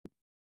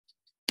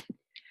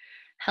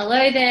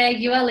Hello there.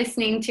 You are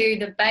listening to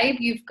the Babe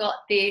You've Got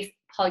This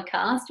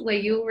podcast, where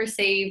you'll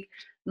receive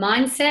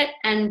mindset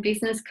and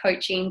business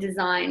coaching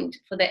designed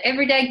for the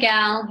everyday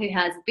gal who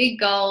has big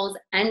goals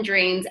and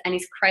dreams and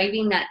is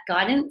craving that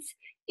guidance,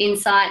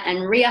 insight,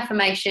 and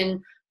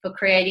reaffirmation for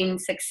creating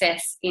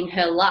success in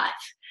her life.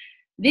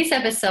 This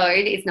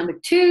episode is number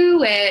 2,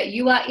 where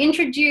you are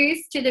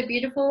introduced to the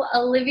beautiful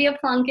Olivia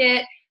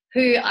Plunkett,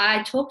 who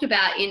I talked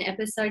about in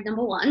episode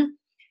number 1.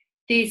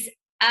 This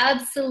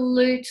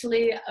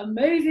absolutely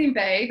amazing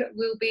babe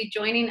will be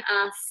joining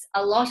us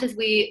a lot as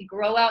we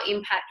grow our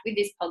impact with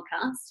this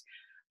podcast.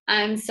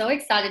 I'm so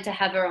excited to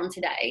have her on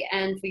today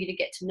and for you to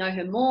get to know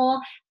her more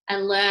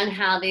and learn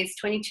how this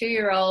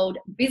 22-year-old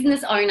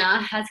business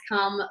owner has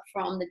come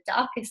from the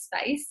darkest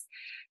space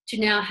to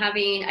now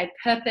having a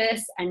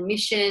purpose and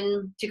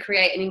mission to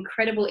create an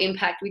incredible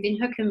impact within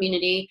her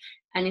community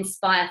and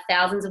inspire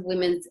thousands of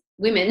women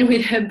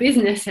with her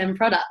business and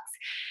products.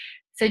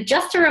 So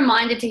just a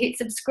reminder to hit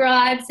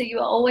subscribe so you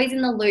are always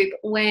in the loop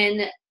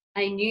when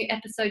a new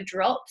episode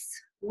drops.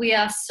 We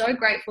are so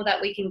grateful that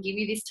we can give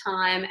you this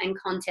time and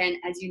content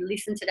as you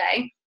listen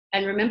today.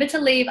 And remember to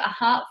leave a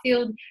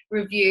heart-filled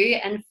review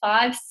and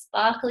 5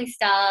 sparkly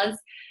stars.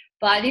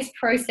 By this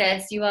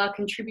process, you are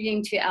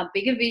contributing to our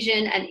bigger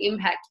vision and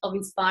impact of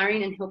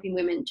inspiring and helping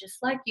women just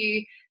like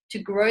you to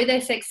grow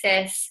their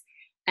success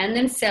and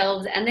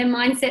themselves and their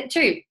mindset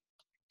too.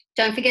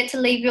 Don't forget to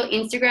leave your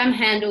Instagram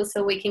handle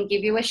so we can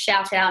give you a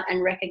shout out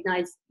and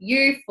recognize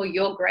you for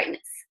your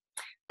greatness.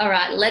 All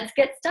right, let's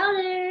get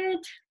started.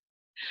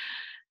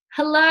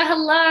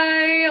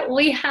 Hello.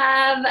 We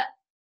have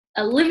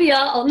Olivia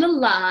on the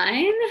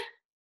line.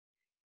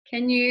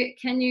 Can you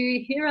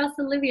hear us,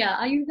 Olivia?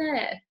 Are you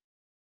there?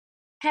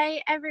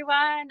 Hey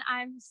everyone,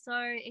 I'm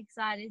so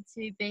excited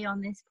to be on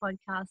this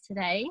podcast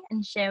today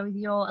and share with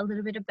you all a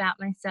little bit about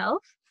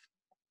myself.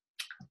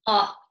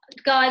 Oh,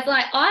 guys,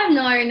 I've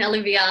known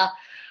Olivia,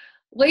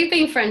 we've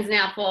been friends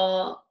now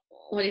for,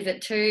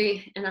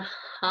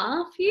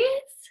 2.5 years?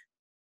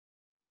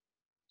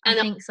 I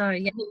think so,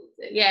 yeah.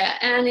 Yeah,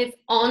 and it's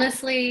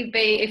honestly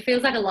it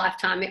feels like a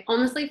lifetime. It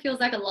honestly feels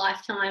like a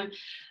lifetime.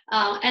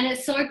 And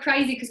it's so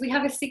crazy because we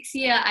have a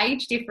 6-year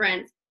age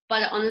difference,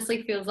 but it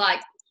honestly feels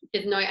like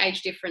there's no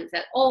age difference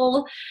at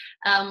all.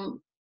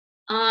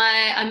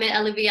 I met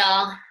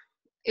Olivia.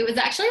 It was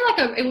actually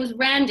it was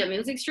random. It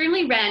was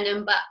extremely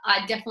random, but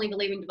I definitely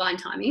believe in divine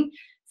timing.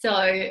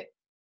 So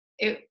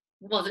it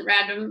wasn't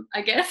random,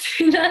 I guess,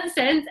 in that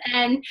sense.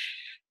 And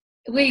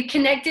we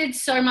connected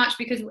so much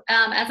because,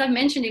 as I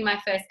mentioned in my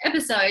first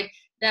episode,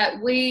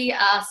 that we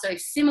are so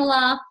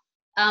similar.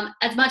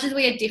 As much as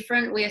we are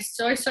different, we are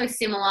so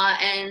similar.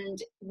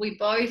 And we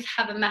both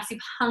have a massive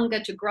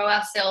hunger to grow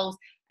ourselves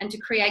and to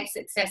create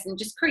success and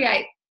just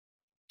create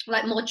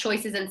more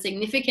choices and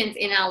significance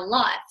in our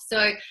life.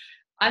 So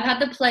I've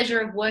had the pleasure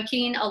of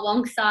working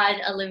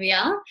alongside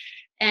Olivia,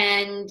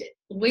 and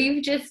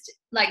we've just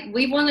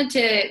we wanted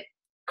to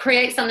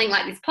create something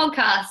like this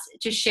podcast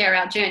to share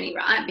our journey,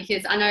 right?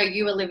 Because I know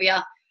you,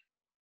 Olivia,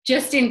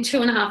 just in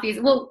 2.5 years,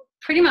 well,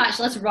 pretty much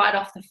let's write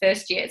off the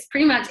first year. It's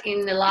pretty much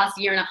in the last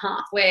 1.5 years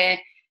where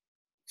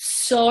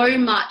so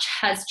much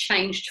has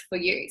changed for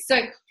you. So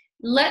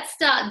let's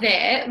start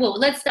there. Well,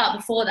 let's start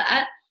before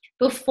that.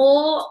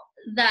 Before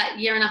that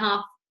 1.5 years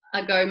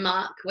ago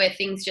mark where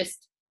things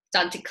just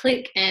started to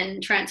click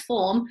and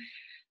transform,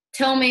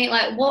 tell me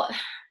what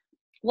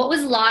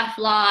was life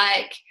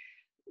like?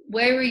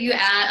 Where were you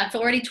at? I've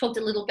already talked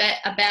a little bit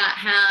about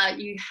how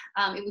you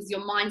it was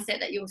your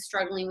mindset that you were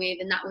struggling with,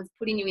 and that was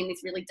putting you in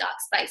this really dark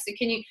space. So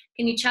can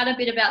you chat a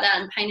bit about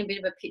that and paint a bit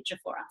of a picture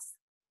for us?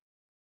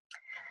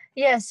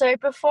 Yeah, so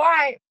before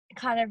I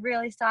kind of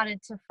really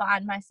started to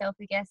find myself,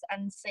 I guess,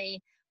 and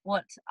see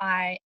what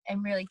I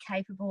am really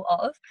capable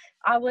of,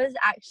 I was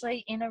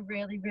actually in a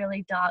really,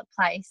 really dark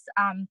place.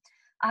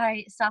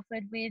 I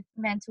suffered with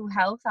mental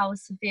health. I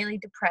was severely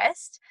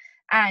depressed,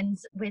 and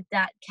with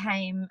that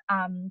came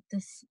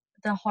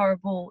the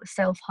horrible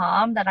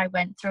self-harm that I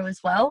went through as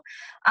well.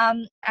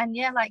 And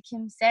yeah, like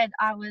Kim said,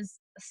 I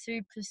was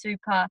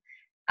super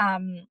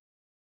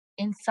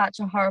in such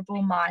a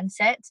horrible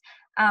mindset.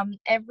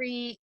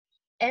 Every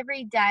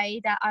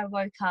day that I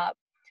woke up,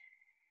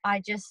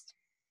 I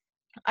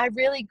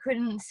really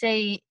couldn't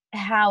see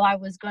how I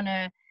was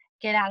gonna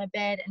get out of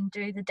bed and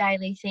do the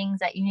daily things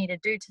that you need to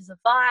do to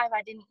survive.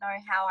 I didn't know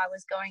how I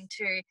was going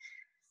to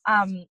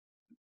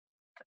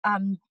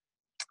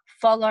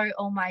follow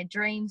all my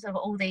dreams of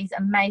all these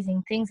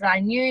amazing things that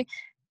I knew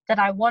that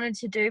I wanted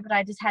to do, but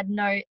I just had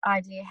no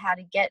idea how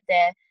to get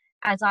there,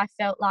 as I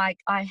felt like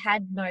I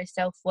had no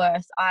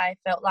self-worth. I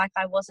felt like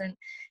I wasn't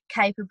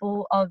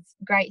capable of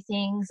great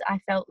things. I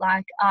felt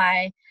like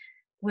I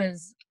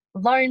was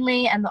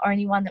lonely and the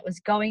only one that was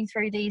going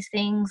through these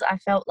things. I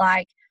felt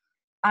like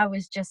I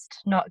was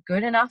just not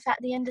good enough at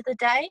the end of the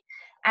day.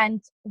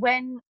 And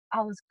when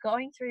I was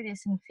going through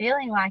this and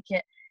feeling like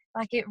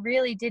it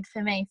really did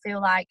for me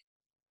feel like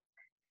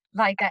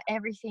that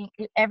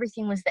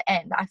everything was the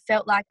end. I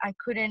felt like I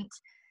couldn't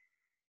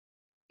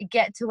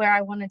get to where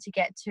I wanted to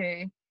get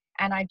to,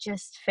 and I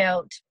just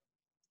felt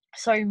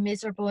so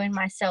miserable in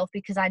myself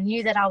because I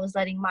knew that I was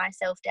letting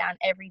myself down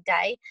every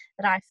day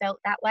that I felt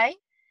that way.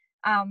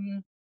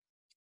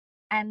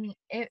 And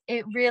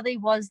it really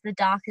was the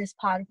darkest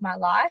part of my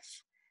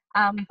life.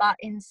 But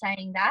in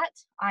saying that,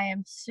 I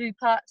am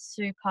super,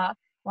 super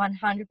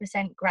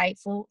 100%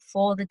 grateful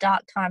for the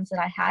dark times that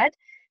I had,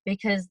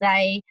 because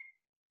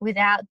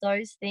without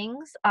those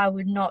things, I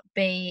would not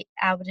be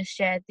able to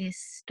share this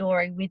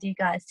story with you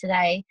guys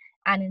today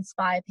and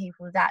inspire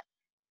people that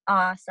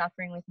are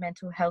suffering with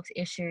mental health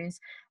issues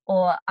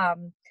or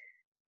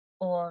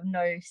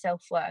no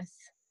self-worth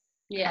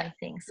kind of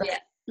thing. So Yeah.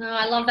 No,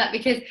 I love that,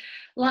 because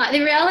like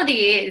the reality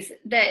is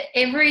that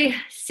every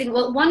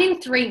single 1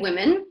 in 3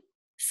 women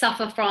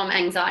suffer from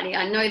anxiety.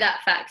 I know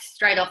that fact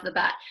straight off the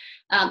bat.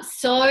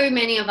 So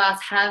many of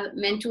us have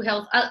mental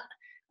health. I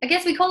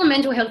guess we call them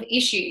mental health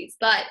issues,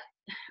 but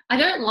I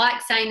don't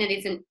like saying that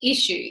it's an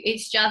issue.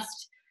 It's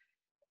just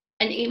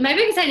maybe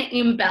we can say an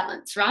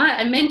imbalance,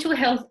 right? A mental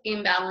health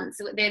imbalance.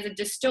 There's a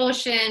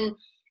distortion.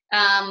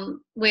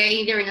 We're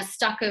either in a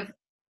stuck in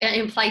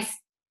a place.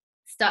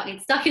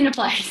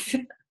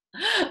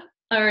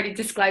 I already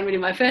disclaimed it in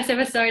my first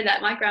episode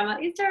that my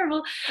grammar is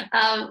terrible.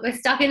 We're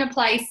stuck in a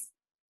place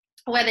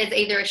where there's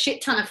either a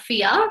shit ton of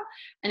fear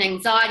and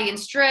anxiety and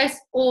stress,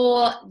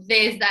 or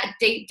there's that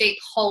deep, deep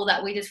hole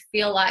that we just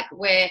feel like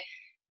we're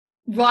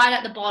right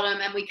at the bottom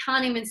and we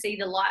can't even see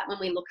the light when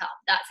we look up.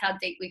 That's how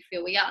deep we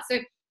feel we are. So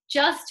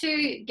just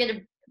to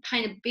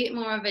paint a bit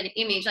more of an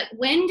image, like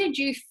when did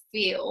you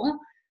feel,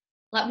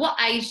 like what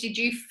age did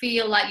you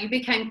feel like you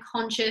became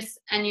conscious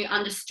and you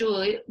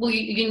understood, well,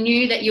 you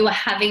knew that you were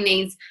having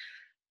these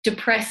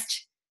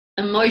depressed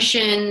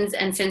emotions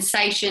and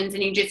sensations,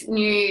 and you just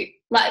knew,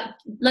 like,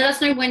 let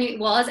us know when it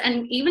was.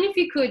 And even if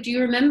you could, do you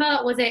remember,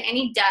 was there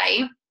any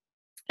day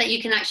that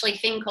you can actually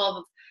think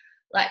of,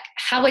 like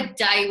how a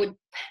day would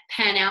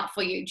pan out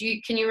for you?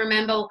 Can you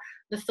remember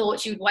the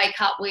thoughts you'd wake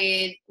up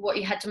with, what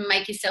you had to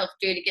make yourself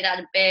do to get out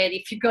of bed,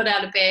 if you got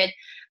out of bed?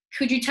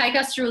 Could you take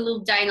us through a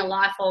little day in the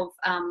life of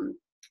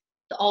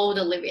the old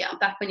Olivia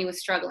back when you were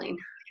struggling?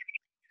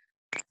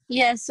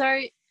 Yeah,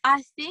 so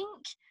I think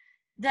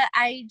the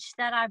age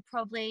that I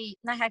probably,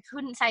 like, I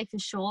couldn't say for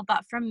sure,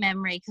 but from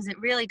memory, because it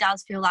really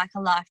does feel like a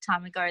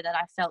lifetime ago that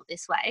I felt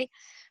this way,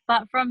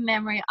 but from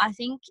memory, I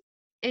think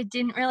it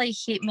didn't really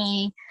hit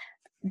me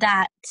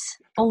that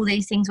all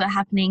these things were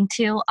happening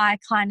till I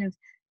kind of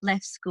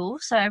left school.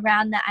 So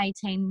around the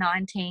 18,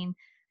 19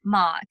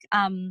 mark,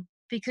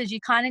 because you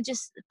kind of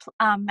just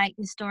make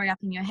this story up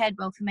in your head.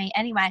 Well, for me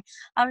anyway,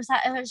 I was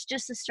like, oh, it's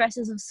just the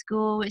stresses of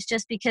school. It's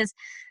just because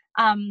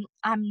I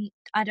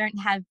don't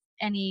have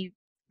any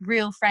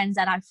real friends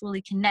that I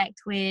fully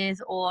connect with,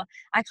 or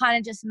I kind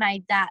of just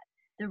made that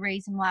the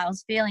reason why I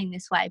was feeling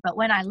this way. But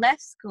when I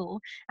left school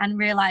and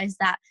realized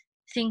that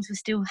things were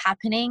still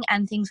happening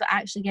and things were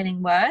actually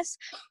getting worse,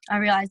 I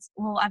realized,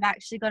 well, I've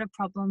actually got a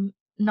problem,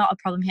 not a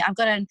problem here. I've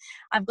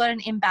got an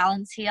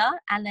imbalance here,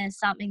 and there's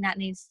something that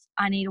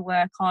I need to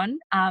work on.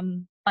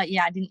 But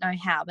yeah, I didn't know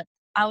how. But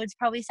I would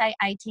probably say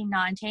 18,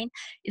 19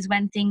 is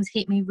when things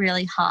hit me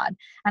really hard.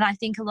 And I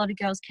think a lot of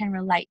girls can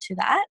relate to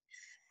that.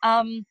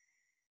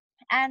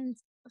 And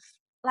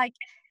like,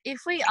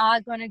 if we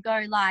are going to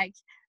go, like,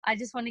 I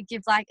just want to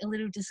give like a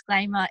little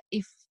disclaimer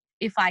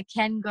if I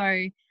can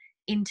go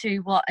into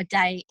what a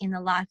day in the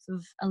life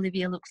of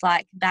Olivia looks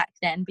like back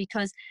then,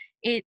 because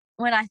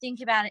when I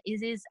think about it,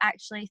 it is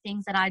actually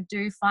things that I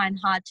do find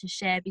hard to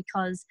share,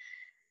 because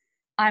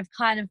I've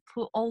kind of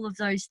put all of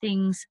those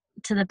things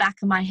to the back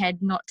of my head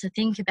not to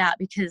think about,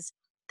 because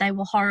they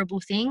were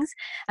horrible things.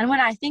 And when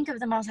I think of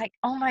them, I was like,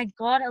 oh my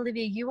God,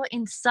 Olivia, you were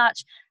in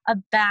such a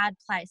bad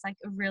place, like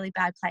a really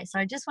bad place. So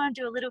I just want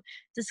to do a little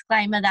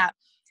disclaimer that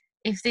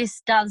if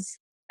this does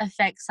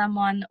affect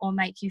someone or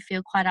make you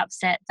feel quite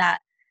upset, that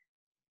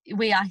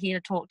we are here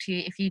to talk to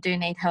you if you do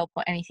need help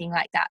or anything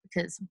like that.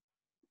 Because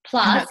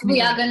plus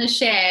we are going to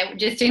share,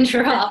 just to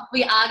interrupt,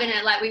 we are going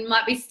to, like, we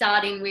might be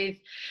starting with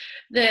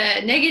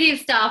the negative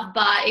stuff,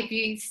 but if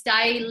you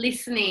stay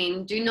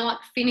listening, do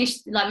not finish,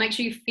 like, make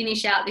sure you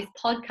finish out this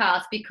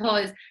podcast,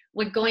 because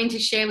we're going to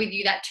share with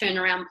you that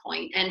turnaround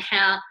point and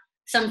how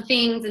some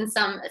things and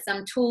some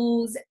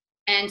tools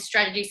and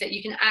strategies that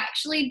you can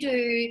actually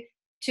do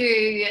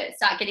to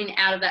start getting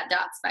out of that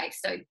dark space.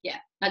 So yeah,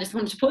 I just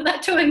wanted to put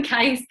that to in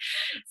case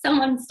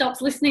someone stops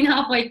listening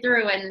halfway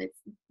through and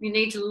you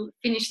need to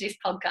finish this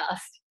podcast.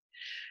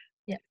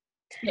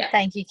 Yeah.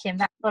 Thank you, Kim.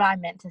 That's what I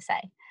meant to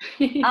say.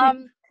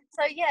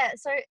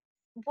 So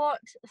what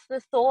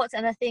the thoughts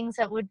and the things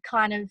that would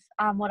kind of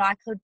what I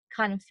could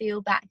kind of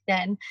feel back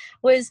then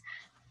was,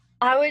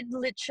 I would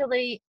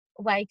literally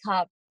wake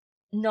up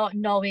not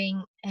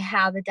knowing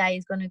how the day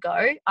is going to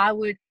go. I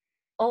would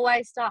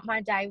always start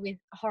my day with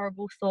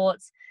horrible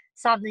thoughts,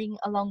 something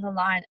along the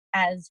line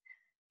as,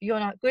 you're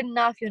not good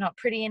enough, you're not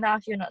pretty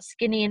enough, you're not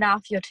skinny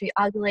enough, you're too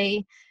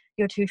ugly,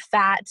 you're too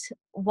fat.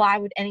 Why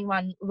would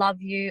anyone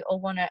love you or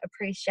want to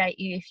appreciate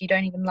you if you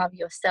don't even love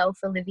yourself,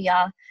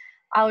 Olivia?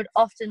 I would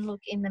often look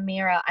in the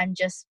mirror and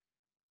just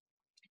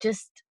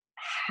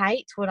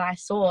hate what I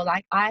saw.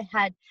 Like, I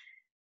had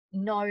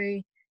no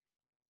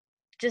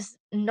just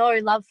no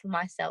love for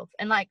myself.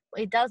 And like,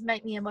 it does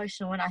make me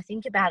emotional when I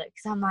think about it,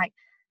 because I'm like,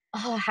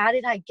 oh, how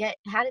did I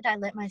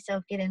let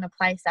myself get in a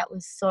place that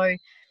was so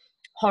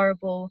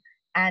horrible,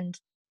 and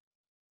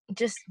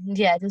just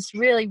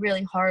really,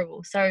 really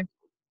horrible. So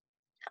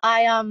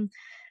I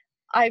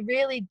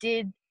really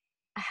did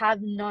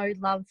have no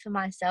love for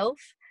myself.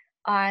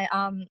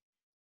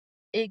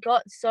 It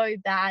got so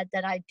bad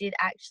that I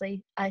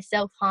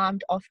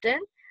self-harmed often.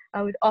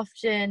 I would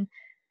often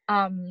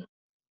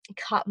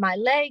cut my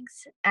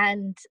legs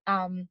and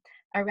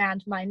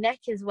around my neck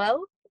as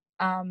well.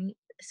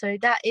 So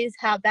that is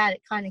how bad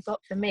it kind of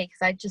got for me,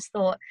 because I just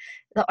thought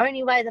the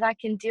only way that I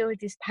can deal with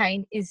this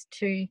pain is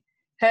to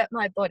hurt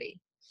my body.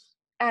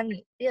 And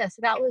yeah, so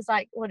that was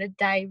like what a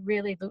day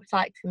really looked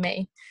like for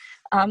me.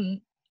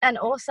 And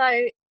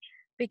also,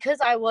 because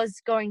I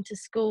was going to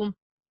school,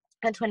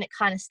 that's when it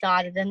kind of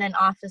started. And then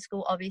after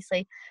school,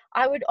 obviously,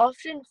 I would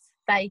often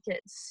fake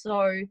it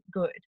so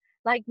good.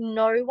 Like,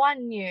 no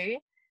one knew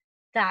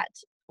that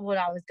what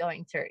I was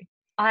going through.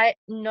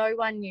 No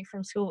one knew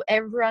from school.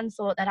 Everyone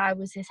thought that I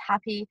was this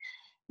happy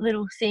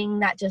little thing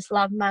that just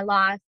loved my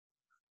life.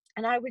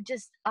 And I would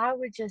just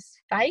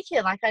fake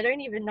it. Like, I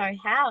don't even know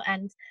how.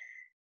 And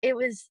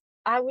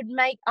I would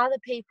make other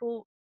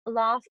people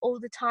laugh all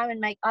the time and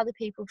make other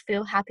people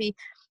feel happy,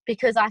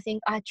 because I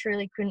think I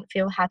truly couldn't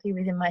feel happy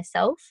within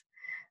myself.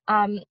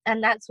 And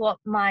that's what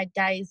my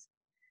days,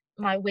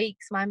 my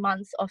weeks, my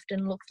months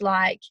often looked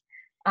like.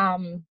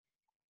 I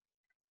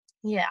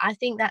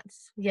think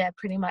that's,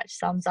 pretty much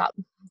sums up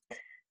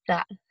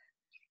that.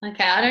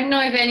 Okay, I don't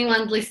know if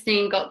anyone's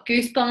listening got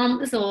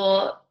goosebumps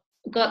or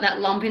got that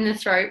lump in the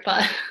throat,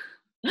 but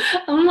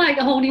I'm like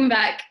holding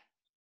back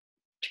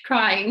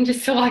crying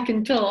just so I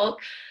can talk.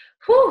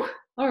 Whew,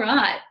 all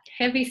right,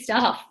 heavy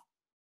stuff.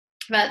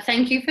 But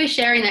thank you for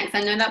sharing that,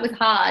 because I know that was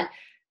hard.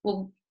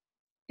 Well,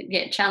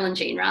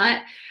 challenging,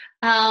 right?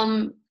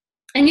 And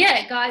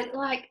yeah, guys,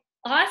 like,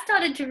 I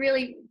started to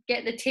really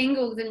get the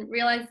tingles and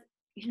realize,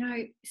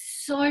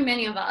 so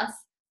many of us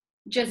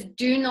just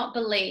do not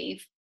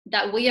believe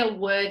that we are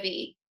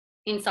worthy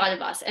inside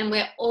of us, and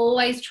we're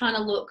always trying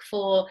to look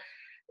for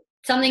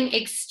something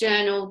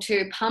external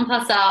to pump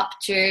us up,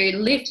 to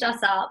lift us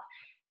up,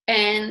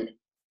 and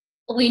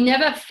we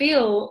never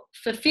feel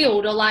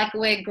fulfilled or like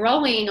we're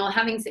growing or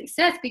having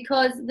success,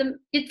 because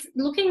it's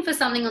looking for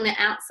something on the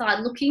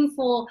outside, looking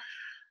for,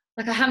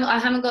 like, I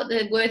haven't got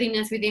the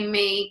worthiness within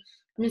me.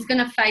 I'm just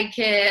going to fake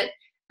it.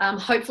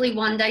 Hopefully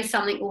one day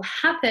something will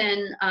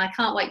happen. I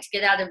can't wait to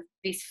get out of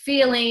this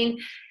feeling.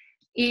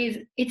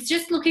 It's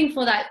just looking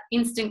for that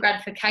instant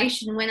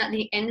gratification, when at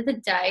the end of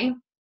the day,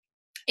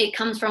 it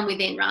comes from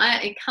within,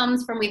 right? It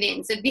comes from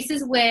within. So this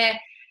is where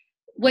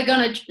we're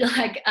going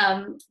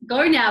to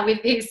go now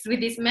with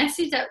this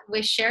message that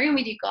we're sharing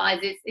with you guys.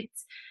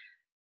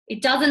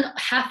 It doesn't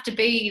have to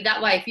be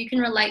that way. If you can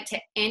relate to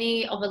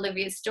any of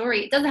Olivia's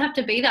story, it doesn't have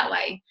to be that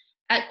way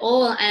at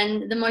all.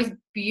 And the most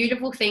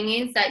beautiful thing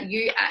is that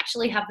you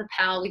actually have the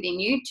power within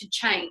you to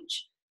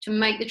change, to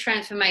make the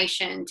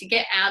transformation, to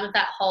get out of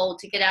that hole,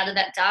 to get out of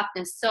that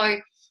darkness. So,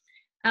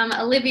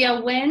 Olivia,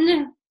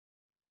 when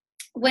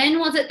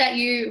was it that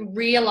you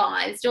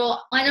realized, or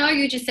I know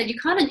you just said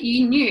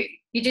you knew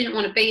you didn't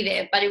want to be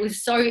there, but it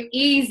was so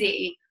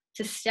easy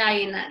to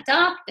stay in that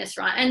darkness,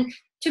 right? And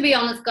to be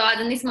honest, guys,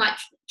 and this might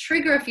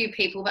trigger a few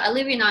people, but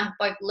Olivia and I have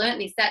both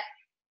learned this, that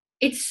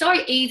it's so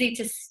easy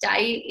to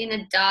stay in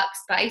a dark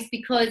space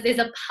because there's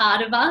a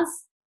part of us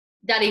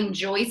that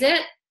enjoys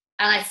it.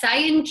 And I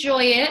say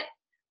enjoy it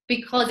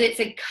because it's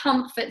a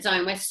comfort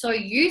zone. We're so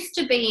used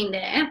to being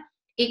there,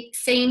 it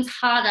seems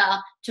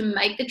harder to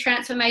make the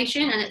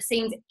transformation, and it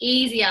seems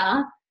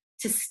easier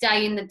to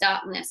stay in the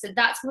darkness. So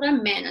that's what I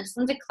meant. I just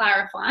wanted to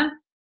clarify.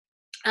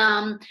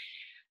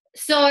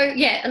 So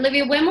yeah,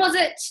 Olivia, when was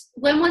that?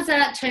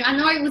 I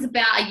know it was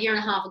about a year and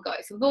a half ago.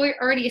 So we've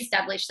already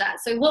established that.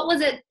 So what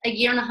was it a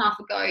year and a half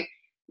ago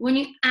when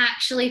you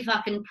actually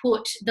fucking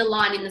put the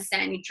line in the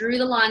sand? You drew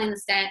the line in the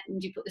sand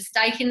and you put the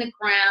stake in the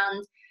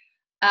ground.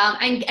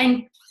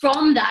 And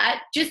from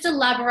that, just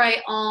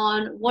elaborate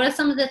on what are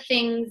some of the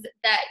things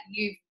that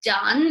you've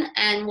done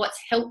and what's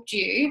helped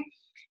you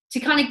to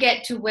kind of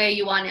get to where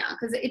you are now.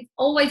 Because it's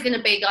always going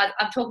to be, guys,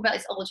 I've talked about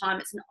this all the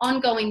time, it's an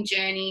ongoing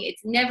journey.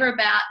 It's never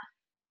about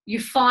you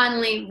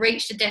finally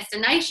reached a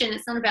destination.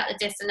 It's not about the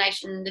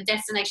destination. The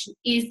destination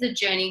is the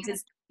journey,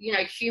 because,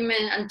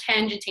 human, I'm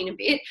tangenting a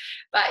bit,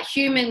 but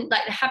human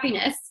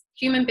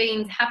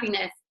beings'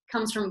 happiness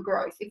comes from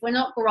growth. If we're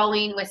not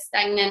growing, we're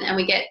stagnant and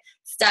we get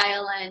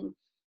stale, and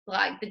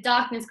like the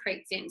darkness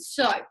creeps in.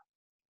 So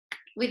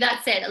with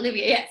that said,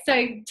 Olivia,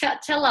 so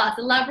tell us,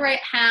 elaborate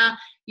how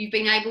you've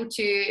been able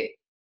to,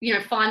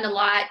 find the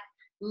light,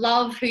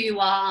 love who you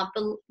are,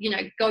 but,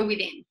 go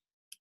within.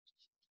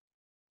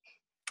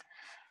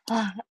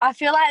 I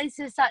feel like this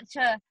is such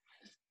a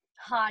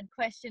hard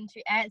question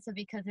to answer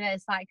because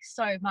there's like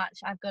so much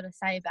I've got to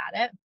say about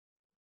it.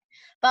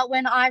 But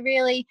when I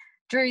really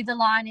drew the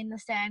line in the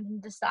sand and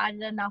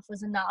decided enough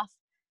was enough,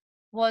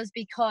 was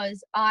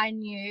because I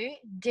knew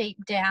deep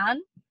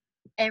down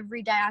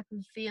every day I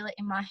could feel it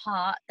in my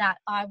heart that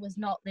I was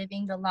not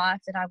living the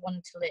life that I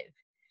wanted to live.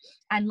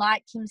 And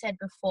like Kim said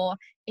before,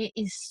 it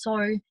is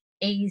so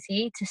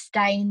easy to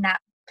stay in that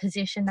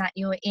position that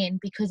you're in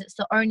because it's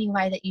the only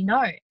way that you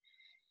know.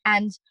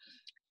 And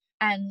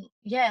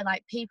yeah,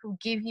 like, people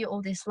give you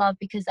all this love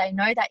because they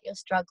know that you're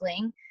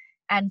struggling,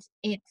 and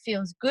it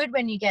feels good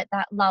when you get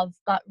that love,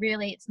 but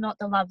really it's not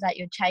the love that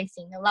you're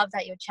chasing. The love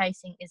that you're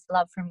chasing is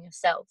love from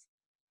yourself.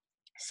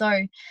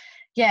 So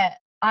yeah,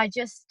 I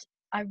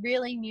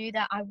really knew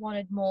that I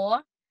wanted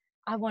more.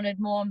 I wanted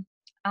more,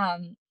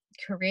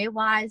 career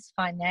wise,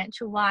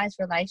 financial wise,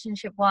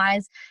 relationship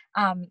wise,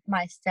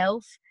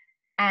 myself.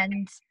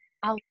 And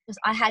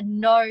I had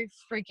no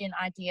freaking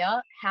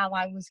idea how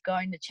I was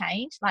going to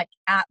change, like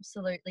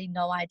absolutely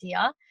no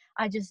idea.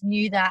 I just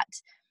knew that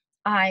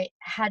I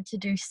had to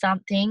do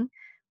something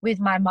with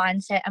my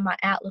mindset and my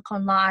outlook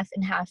on life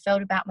and how I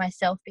felt about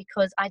myself,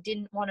 because I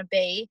didn't want to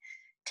be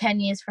 10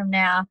 years from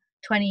now,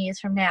 20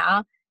 years from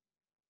now,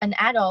 an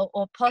adult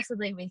or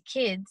possibly with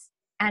kids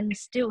and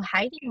still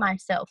hating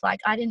myself.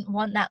 Like, I didn't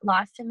want that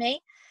life for me.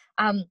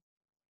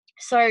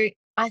 So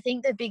I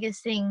think the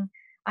biggest thing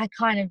I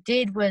kind of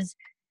did was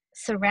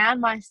surround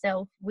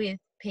myself with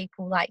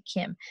people like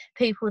Kim,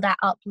 people that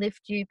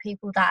uplift you,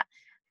 people that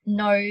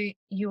know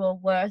you are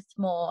worth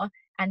more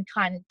and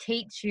kind of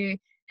teach you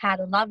how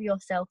to love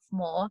yourself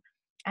more.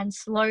 And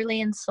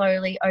slowly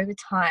over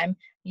time,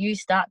 you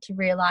start to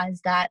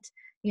realize that,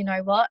 you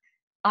know what,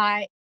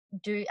 I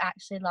do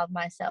actually love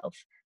myself.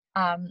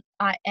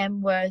 I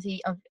am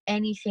worthy of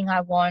anything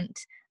I want.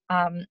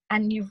 And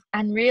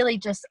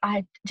really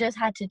I just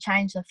had to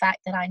change the fact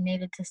that I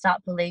needed to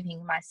start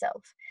believing in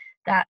myself,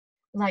 that,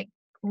 like,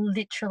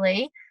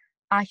 literally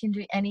I can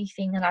do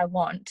anything that I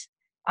want.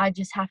 I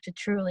just have to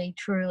truly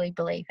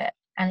believe it,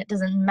 and it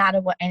doesn't matter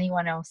what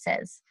anyone else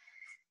says.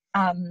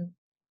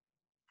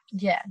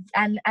 Yeah,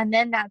 and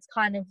then that's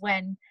kind of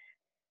when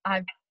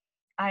I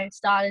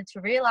started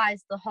to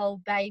realize the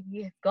whole "babe,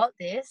 you've got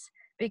this,"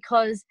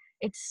 because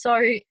it's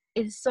so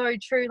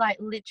true. Like,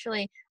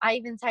 literally, I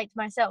even say to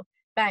myself,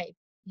 "Babe,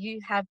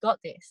 you have got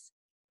this."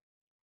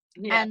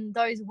 Yeah. And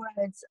those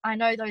words, I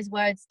know those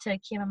words to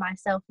Kim and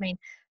myself mean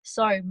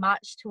so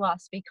much to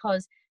us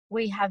because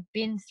we have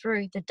been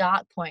through the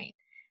dark point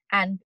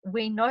and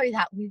we know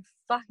that we've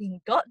fucking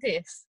got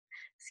this.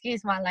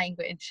 Excuse my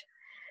language.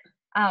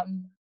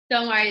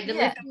 Don't worry,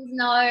 Yeah.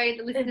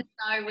 the listeners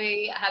know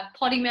we have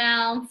potty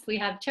mouths, we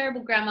have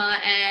terrible grammar,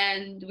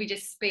 and we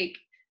just speak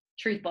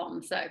truth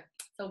bombs. So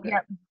it's all good.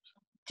 Yep.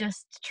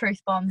 Just truth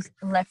bombs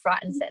left,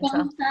 right, and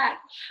centre.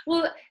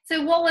 Well,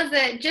 so what was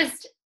it?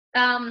 Just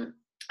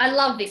I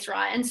love this,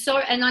 right?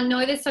 And I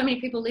know there's so many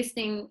people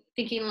listening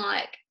thinking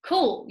like,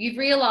 cool, you've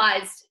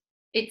realized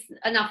it's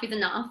enough is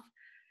enough.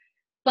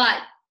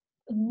 But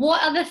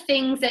what are the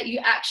things that you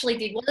actually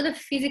did? What are the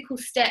physical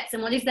steps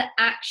and what is the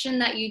action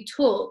that you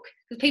took?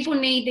 Because people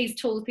need these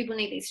tools, people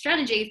need these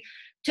strategies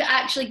to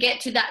actually get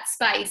to that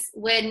space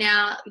where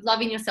now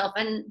loving yourself.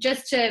 And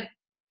just to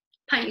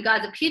paint you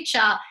guys a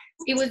picture,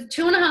 it was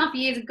 2.5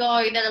 years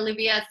ago that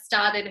Olivia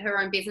started her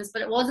own business,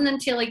 but it wasn't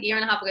until a year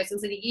and a half ago. So it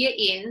was a year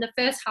in. The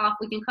first half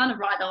we can kind of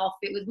write off.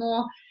 It was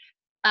more,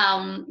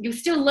 you're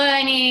still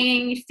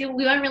learning,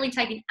 we weren't really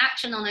taking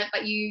action on it,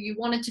 but you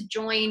wanted to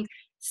join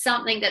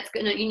something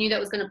you knew that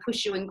was gonna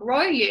push you and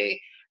grow you.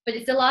 But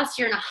it's the last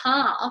year and a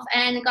half.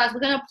 And guys,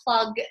 we're gonna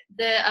plug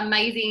the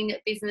amazing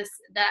business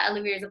that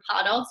Olivia is a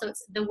part of. So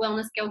it's the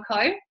Wellness Girl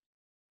Co.,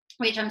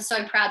 which I'm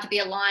so proud to be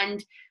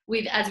aligned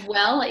with as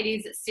well. It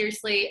is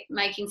seriously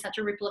making such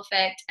a ripple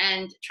effect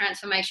and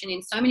transformation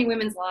in so many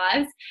women's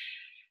lives.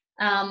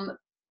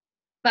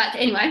 But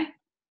anyway,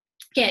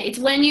 yeah, it's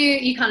when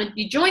you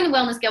join the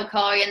Wellness Girl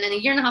Co., and then a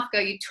year and a half ago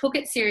you took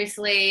it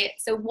seriously.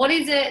 So what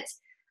is it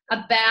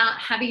about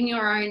having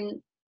your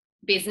own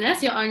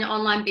business, your own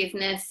online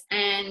business,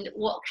 and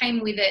what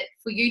came with it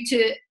for you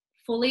to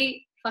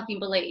fully fucking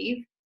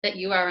believe that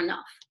you are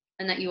enough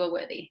and that you are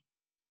worthy?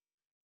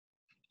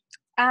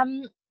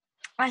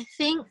 I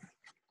think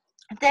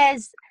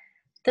there's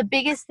the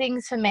biggest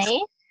things for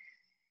me,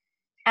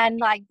 and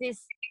like the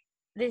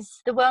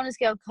Wellness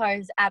Girl Co.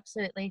 has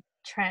absolutely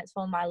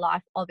transformed my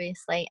life,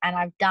 obviously, and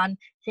I've done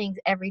things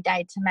every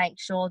day to make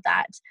sure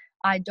that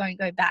I don't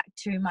go back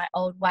to my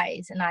old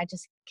ways, and I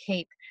just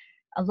keep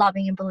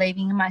loving and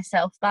believing in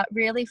myself. But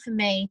really for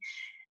me,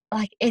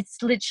 like,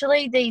 it's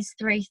literally these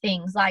three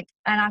things, like,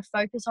 and I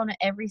focus on it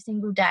every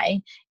single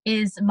day,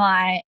 is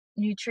my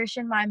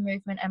nutrition, my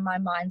movement, and my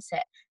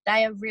mindset.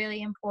 They are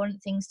really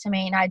important things to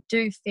me, and I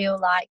do feel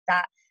like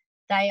that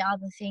they are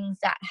the things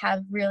that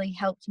have really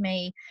helped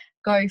me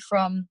go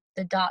from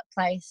the dark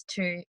place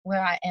to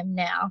where I am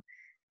now.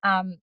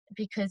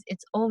 Because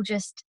it's all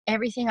just,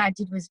 everything I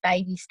did was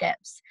baby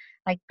steps,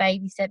 like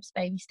baby steps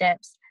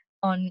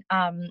on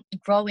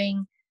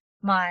growing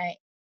my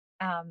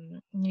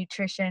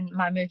nutrition,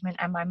 my movement,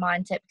 and my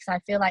mindset, because I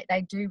feel like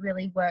they do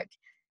really work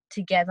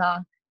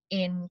together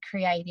in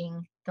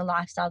creating the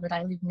lifestyle that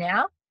I live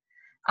now.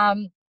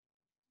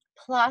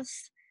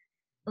 Plus,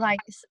 like,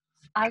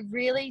 I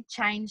really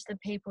changed the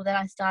people that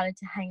I started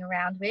to hang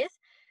around with.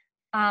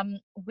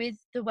 with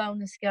the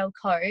Wellness Girl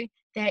Co,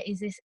 there is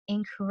this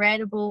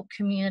incredible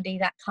community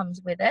that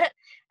comes with it,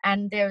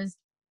 and there's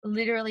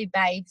literally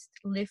babes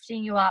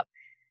lifting you up,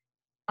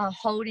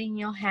 holding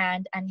your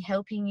hand and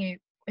helping you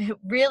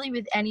really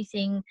with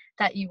anything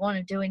that you want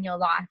to do in your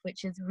life,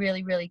 which is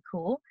really, really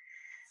cool.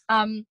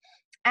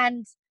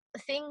 And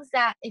things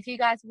that, if you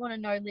guys want to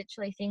know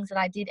literally things that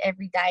I did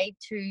every day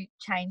to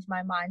change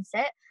my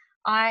mindset,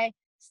 I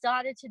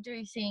started to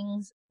do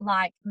things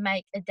like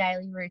make a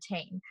daily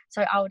routine.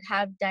 So I would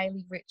have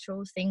daily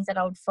rituals, things that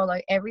I would follow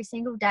every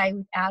single day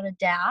without a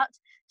doubt,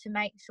 to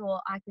make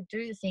sure I could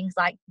do the things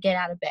like get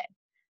out of bed,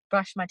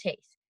 brush my teeth,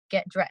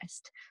 get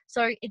dressed.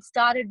 So it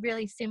started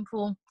really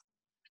simple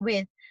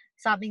with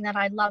something that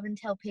I love and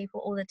tell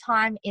people all the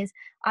time is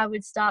I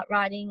would start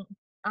writing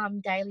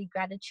daily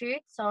gratitude.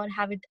 So I'd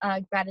have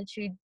a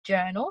gratitude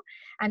journal,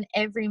 and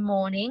every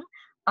morning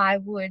I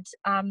would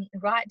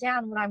write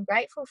down what I'm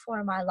grateful for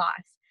in my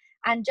life.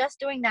 And just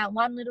doing that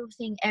one little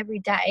thing every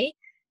day,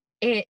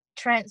 it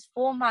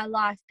transformed my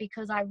life,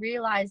 because I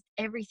realized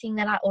everything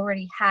that I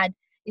already had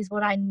is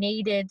what I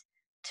needed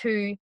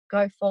to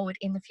go forward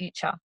in the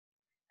future.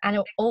 And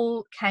it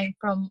all came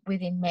from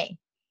within me.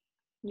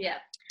 Yeah.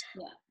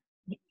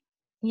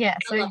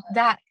 So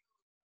that,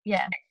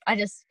 I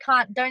just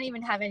don't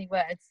even have any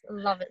words.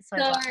 Love it so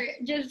much.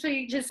 Just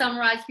to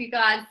summarize for you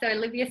guys, so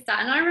Olivia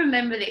started, and I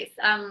remember this,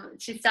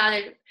 she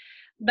started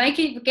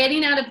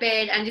getting out of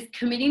bed and just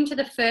committing to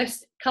the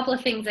first couple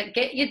of things that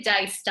get your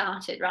day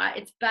started, right?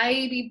 It's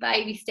baby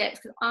steps,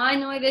 because I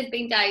know there's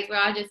been days where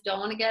I just don't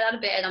want to get out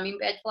of bed. I'm in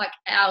bed for like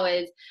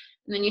hours,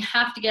 and then you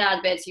have to get out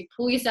of bed, so you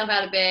pull yourself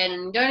out of bed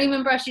and you don't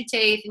even brush your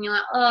teeth, and you're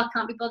like, oh, I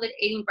can't be bothered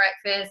eating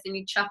breakfast, and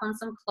you chuck on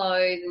some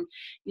clothes and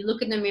you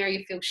look in the mirror,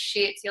 you feel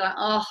shit, so you're like,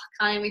 oh,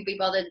 I can't even be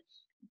bothered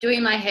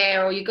doing my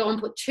hair, or you go and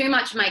put too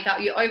much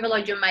makeup, you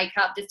overload your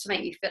makeup just to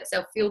make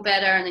yourself feel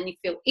better, and then you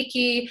feel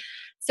icky.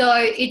 So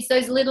it's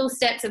those little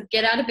steps of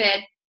get out of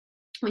bed,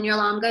 when your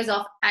alarm goes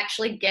off,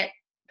 actually get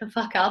the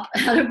fuck up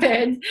out of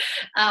bed,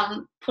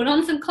 put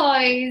on some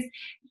clothes,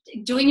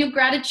 doing your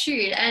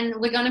gratitude. And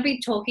we're going to be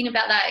talking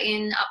about that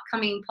in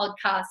upcoming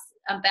podcasts,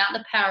 about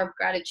the power of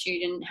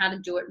gratitude and how to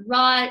do it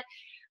right,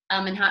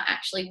 and how it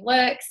actually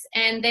works.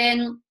 And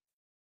then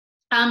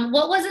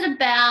what was it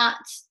about?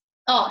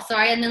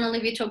 And then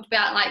Olivia talked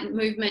about like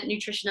movement,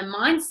 nutrition and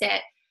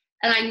mindset.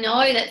 And I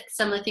know that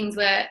some of the things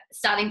were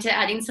starting to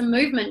add in some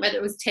movement, whether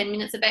it was 10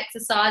 minutes of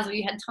exercise or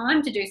you had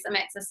time to do some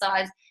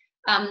exercise,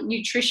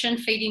 nutrition,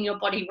 feeding your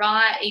body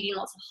right, eating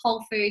lots of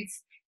whole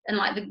foods, and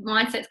like the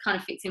mindset kind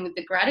of fits in with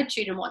the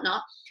gratitude and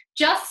whatnot.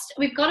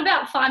 We've got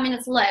about 5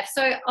 minutes left.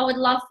 So I would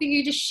love for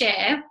you to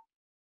share,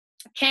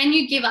 can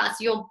you give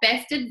us your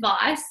best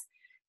advice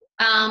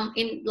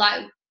in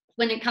like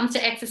when it comes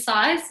to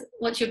exercise?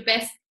 What's your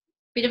best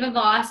bit of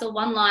advice or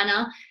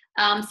one-liner?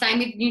 Same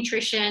with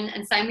nutrition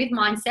and same with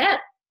mindset.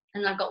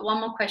 And I've got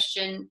one more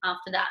question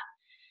after that.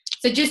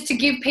 So just to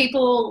give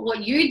people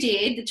what you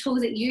did, the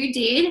tools that you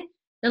did,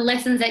 the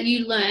lessons that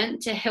you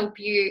learned to help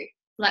you,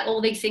 like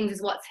all these things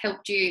is what's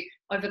helped you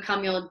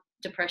overcome your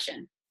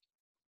depression.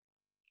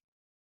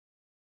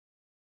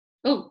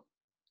 Oh,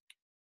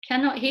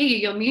 cannot hear you.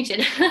 You're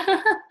muted.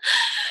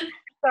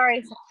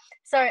 Sorry.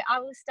 So I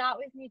will start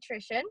with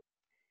nutrition.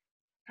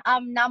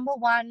 Number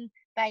one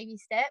baby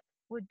step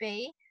would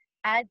be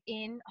add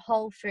in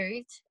whole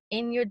foods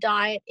in your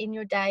diet, in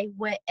your day,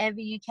 wherever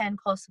you can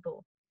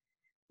possible.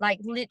 Like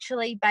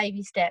literally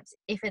baby steps.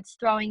 If it's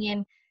throwing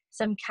in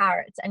some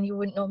carrots and you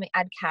wouldn't normally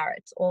add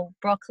carrots, or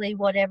broccoli,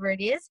 whatever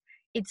it is,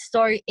 it's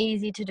so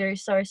easy to do,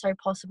 so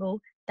possible.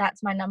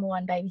 That's my number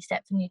one baby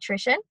step for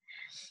nutrition.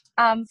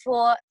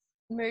 For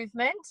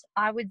movement,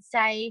 I would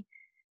say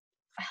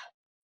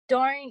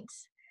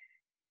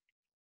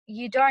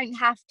you don't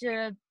have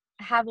to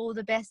have all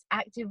the best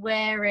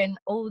activewear and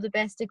all the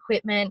best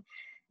equipment.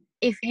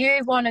 If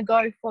you want to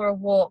go for a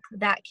walk,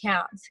 that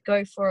counts.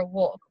 Go for a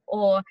walk.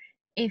 Or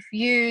if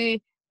you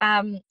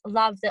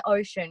love the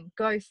ocean,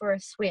 go for a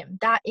swim.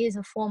 That is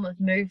a form of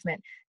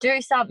movement. Do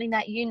something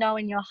that you know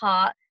in your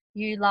heart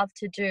you love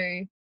to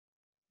do,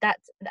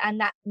 and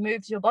that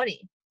moves your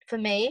body. For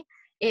me,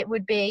 it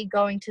would be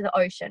going to the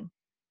ocean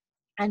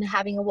and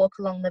having a walk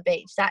along the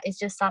beach. That is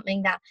just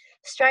something that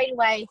straight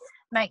away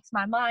makes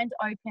my mind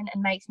open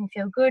and makes me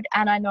feel good,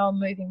 and I know I'm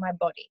moving my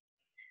body.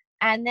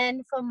 And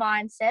then for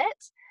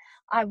mindset,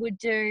 I would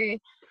do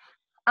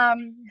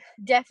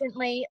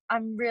definitely,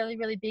 I'm really,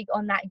 really big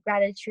on that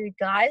gratitude,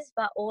 guys,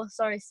 but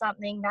also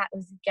something that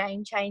was a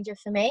game changer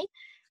for me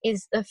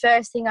is the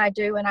first thing I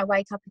do when I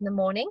wake up in the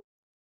morning,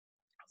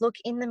 look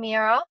in the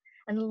mirror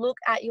and look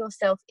at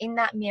yourself in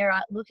that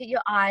mirror, look at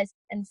your eyes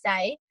and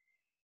say,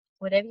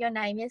 whatever your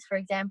name is. For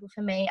example,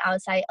 for me, I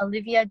would say,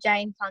 Olivia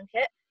Jane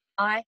Plunkett,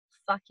 I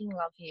fucking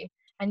love you,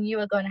 and you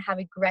are going to have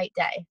a great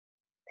day.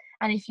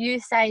 And if you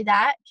say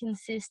that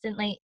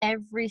consistently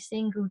every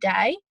single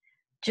day,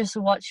 just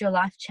watch your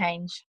life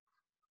change.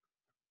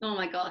 Oh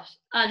my gosh,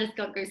 I just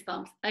got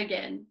goosebumps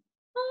again.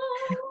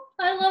 Oh,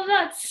 I love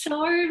that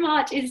so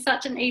much. It's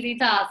such an easy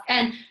task.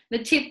 And the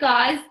tip,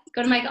 guys,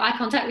 got to make eye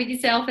contact with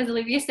yourself, as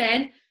Olivia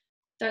said.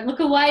 Don't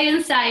look away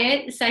and say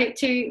it. Say it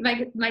to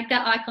make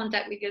that eye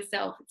contact with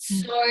yourself.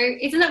 So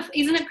isn't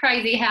it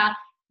crazy how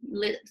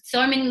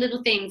so many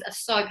little things are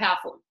so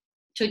powerful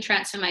to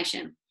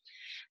transformation?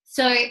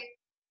 So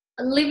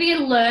Olivia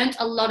learned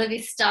a lot of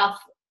this stuff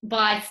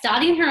by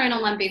starting her own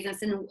online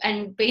business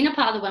and being a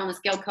part of the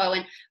Wellness Girl Co.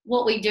 And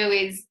what we do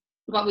is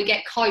we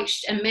get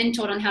coached and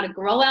mentored on how to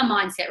grow our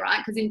mindset, right?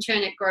 Because in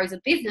turn it grows a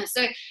business.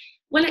 So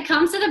when it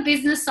comes to the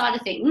business side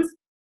of things,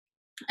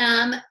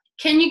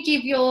 can you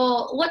give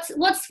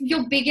what's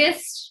your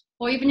biggest,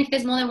 or even if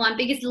there's more than one,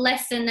 biggest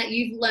lesson that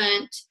you've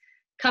learned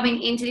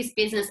coming into this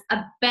business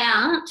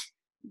about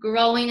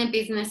growing a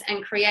business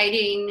and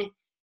creating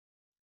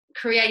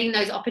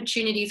those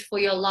opportunities for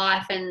your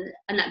life and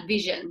that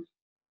vision?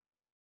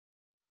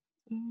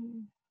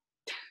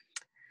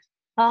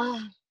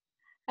 Oh,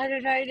 I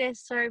don't know,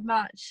 there's so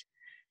much.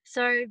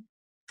 So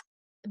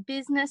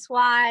business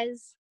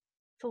wise,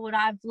 for what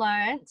I've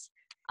learned,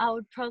 I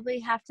would probably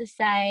have to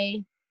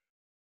say,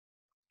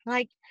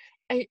 like,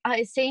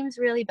 it seems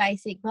really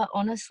basic, but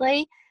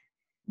honestly,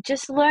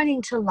 just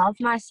learning to love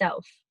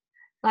myself.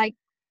 Like,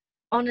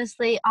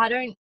 honestly,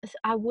 I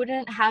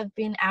wouldn't have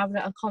been able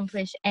to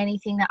accomplish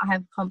anything that I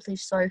have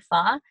accomplished so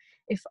far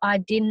if I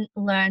didn't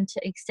learn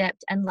to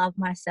accept and love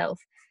myself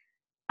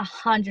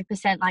 100%.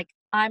 Like,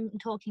 I'm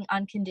talking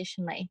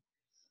unconditionally.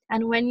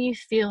 And when you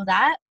feel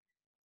that,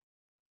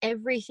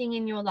 everything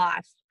in your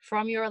life,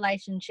 from your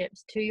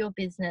relationships to your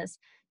business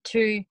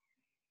to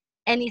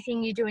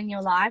anything you do in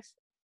your life,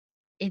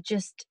 it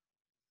just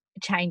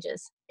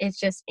changes. It's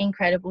just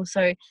incredible.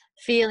 So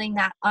feeling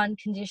that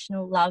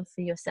unconditional love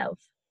for yourself.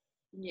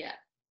 Yeah,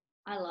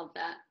 I love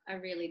that. I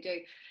really do.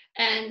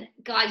 And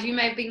guys, you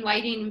may have been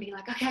waiting and being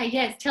like, okay,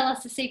 yes, tell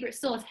us the secret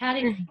sauce. How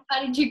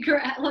did you grow?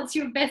 What's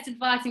your best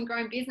advice in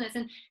growing business?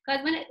 And guys,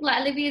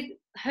 Olivia,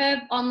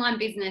 her online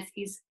business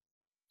is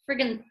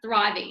friggin'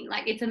 thriving.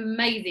 Like, it's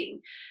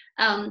amazing.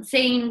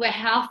 Seeing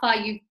how far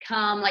you've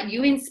come. Like,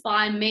 you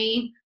inspire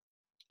me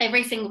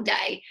every single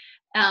day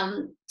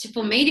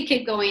for me to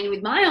keep going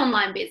with my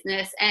online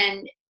business.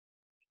 And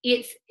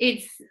it's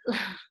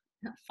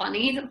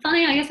funny. Is it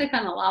funny? I guess we're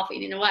kind of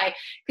laughing in a way,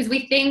 because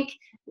we think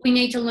we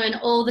need to learn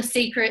all the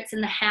secrets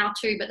and the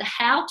how-to, but the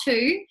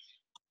how-to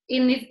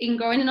in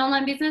growing an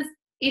online business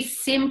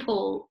is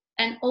simple,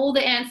 and all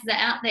the answers are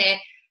out there.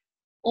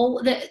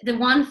 All the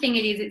one thing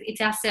it's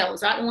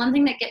ourselves, right? The one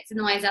thing that gets in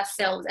the way is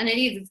ourselves, and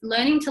it's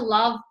learning to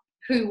love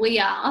who we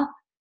are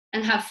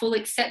and have full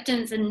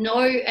acceptance and know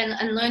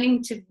and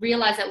learning to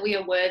realize that we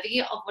are worthy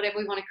of whatever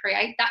we want to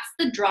create. That's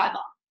the driver.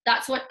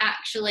 That's what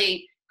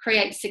actually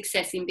creates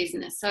success in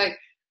business. So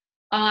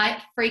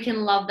I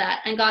freaking love that.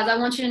 And guys, I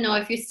want you to know,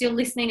 if you're still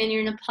listening and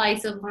you're in a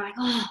place of like,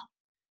 oh,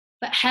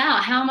 but how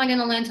am I going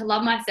to learn to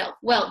love myself?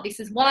 Well, this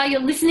is why you're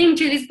listening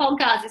to this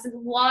podcast. This is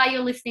why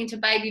you're listening to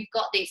Babe, You've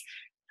Got This.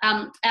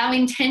 Our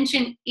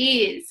intention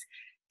is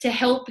to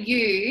help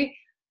you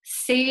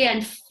see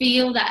and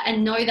feel that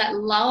and know that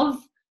love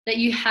that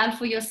you have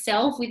for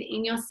yourself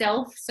within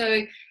yourself.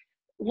 So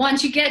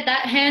once you get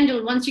that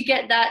handled, once you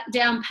get that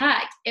down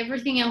packed,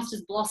 everything else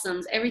just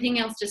blossoms. Everything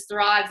else just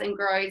thrives and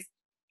grows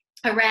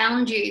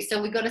around you.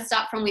 So we've got to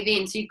start from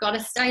within. So you've got to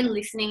stay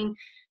listening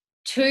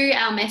to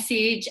our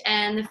message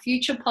and the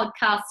future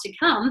podcasts to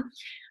come,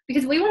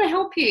 because we want to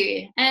help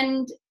you,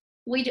 and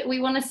we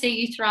want to see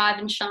you thrive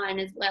and shine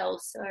as well.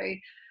 So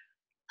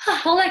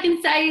all I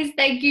can say is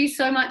thank you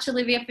so much,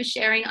 Olivia, for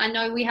sharing. I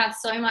know we have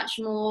so much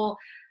more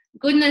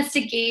goodness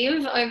to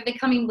give over the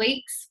coming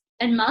weeks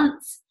and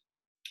months.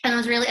 And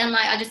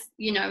I just,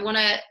 want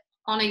to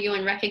honor you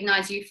and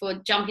recognize you for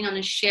jumping on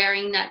and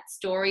sharing that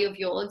story of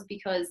yours,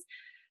 because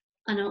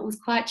I know it was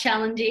quite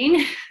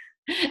challenging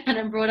and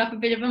it brought up a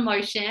bit of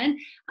emotion.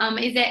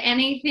 Is there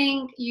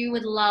anything you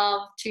would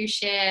love to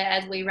share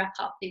as we wrap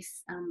up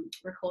this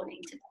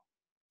recording today?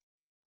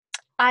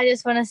 I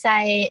just want to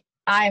say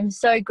I'm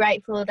so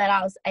grateful that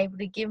I was able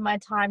to give my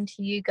time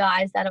to you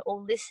guys that are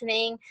all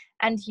listening,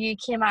 and you,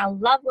 Kim. I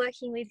love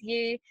working with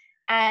you,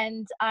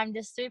 and I'm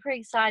just super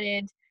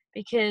excited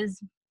because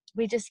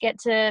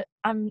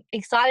I'm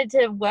excited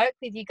to work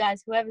with you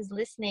guys, whoever's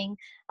listening.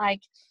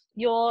 Like,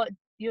 your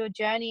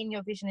journey and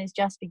your vision is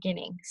just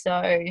beginning.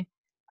 So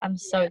I'm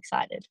so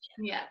excited.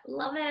 Yeah,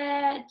 love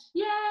it.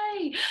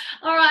 Yay.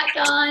 All right,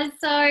 guys.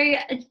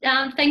 So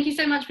thank you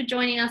so much for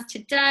joining us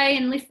today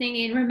and listening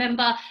in.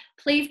 Remember,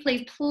 please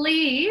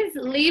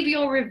leave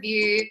your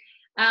review.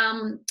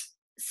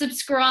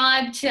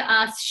 Subscribe to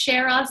us,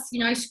 share us,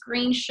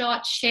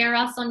 screenshot, share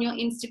us on your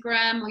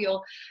Instagram or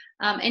your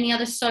any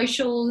other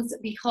socials,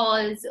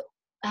 because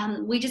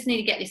we just need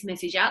to get this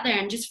message out there.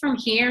 And just from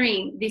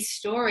hearing this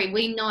story,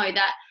 we know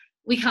that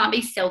we can't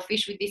be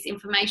selfish with this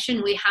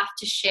information. We have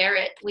to share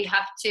it. We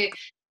have to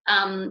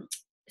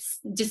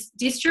just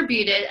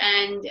distribute it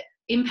and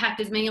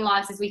impact as many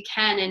lives as we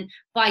can. And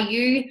by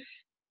you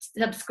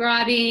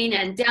subscribing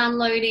and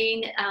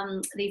downloading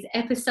these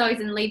episodes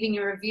and leaving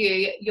a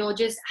review, you're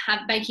just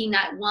making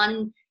that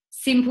one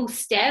simple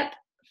step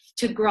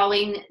to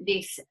growing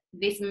this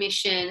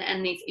mission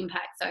and this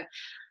impact. So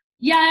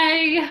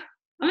yay.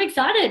 I'm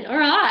excited. All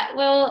right.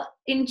 Well,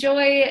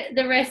 enjoy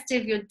the rest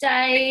of your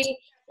day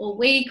or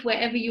week,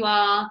 wherever you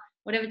are,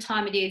 whatever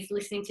time it is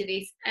listening to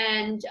this.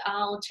 And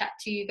I'll chat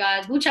to you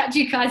guys. We'll chat to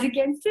you guys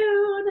again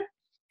soon.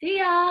 See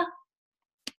ya.